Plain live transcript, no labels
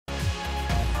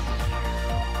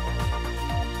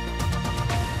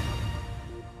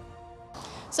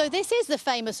So this is the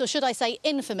famous, or should I say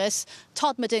infamous,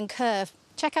 Todmorden Curve.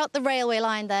 Check out the railway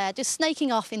line there, just snaking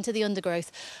off into the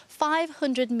undergrowth.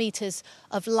 500 metres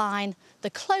of line, the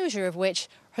closure of which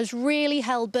has really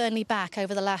held Burnley back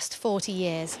over the last 40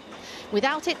 years.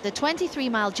 Without it, the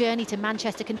 23-mile journey to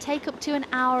Manchester can take up to an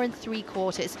hour and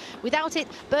 3/4. Without it,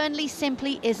 Burnley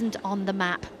simply isn't on the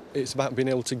map. It's about being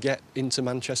able to get into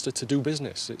Manchester to do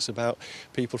business. It's about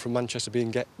people from Manchester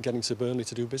getting to Burnley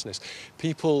to do business.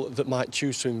 People that might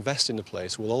choose to invest in a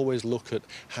place will always look at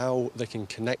how they can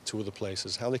connect to other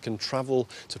places, how they can travel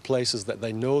to places that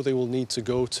they know they will need to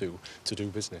go to do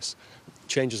business.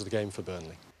 Changes the game for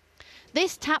Burnley.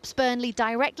 This taps Burnley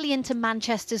directly into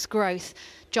Manchester's growth.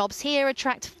 Jobs here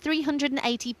attract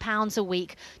 £380 a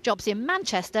week. Jobs in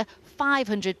Manchester,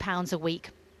 £500 a week.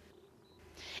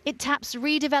 It taps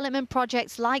redevelopment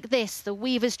projects like this, the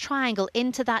Weavers' Triangle,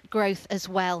 into that growth as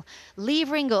well,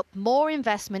 levering up more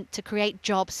investment to create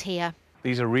jobs here.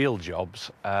 These are real jobs.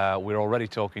 We're already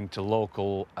talking to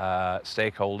local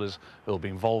stakeholders who will be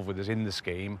involved with us in the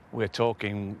scheme. We're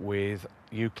talking with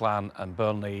UCLan and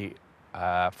Burnley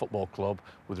Football Club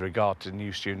with regard to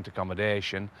new student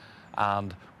accommodation,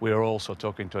 and we're also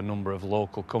talking to a number of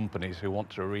local companies who want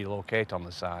to relocate on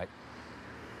the site.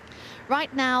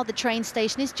 Right now, the train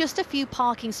station is just a few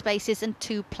parking spaces and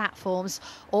 2 platforms.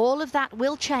 All of that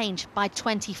will change by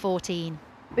 2014.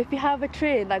 If you have a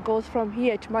train that goes from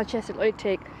here to Manchester, it'll only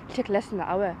take less than an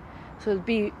hour. So it'll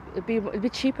be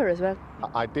cheaper as well.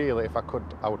 Ideally, if I could,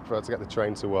 I would prefer to get the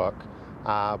train to work.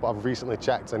 But I've recently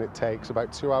checked and it takes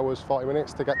about 2 hours, 40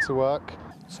 minutes to get to work.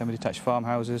 Semi-detached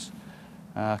farmhouses,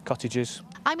 cottages.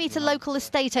 I meet a local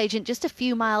estate agent just a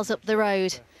few miles up the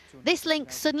road. This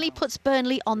link suddenly puts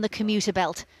Burnley on the commuter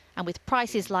belt. And with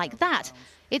prices like that,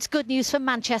 it's good news for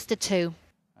Manchester too.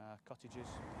 Cottages.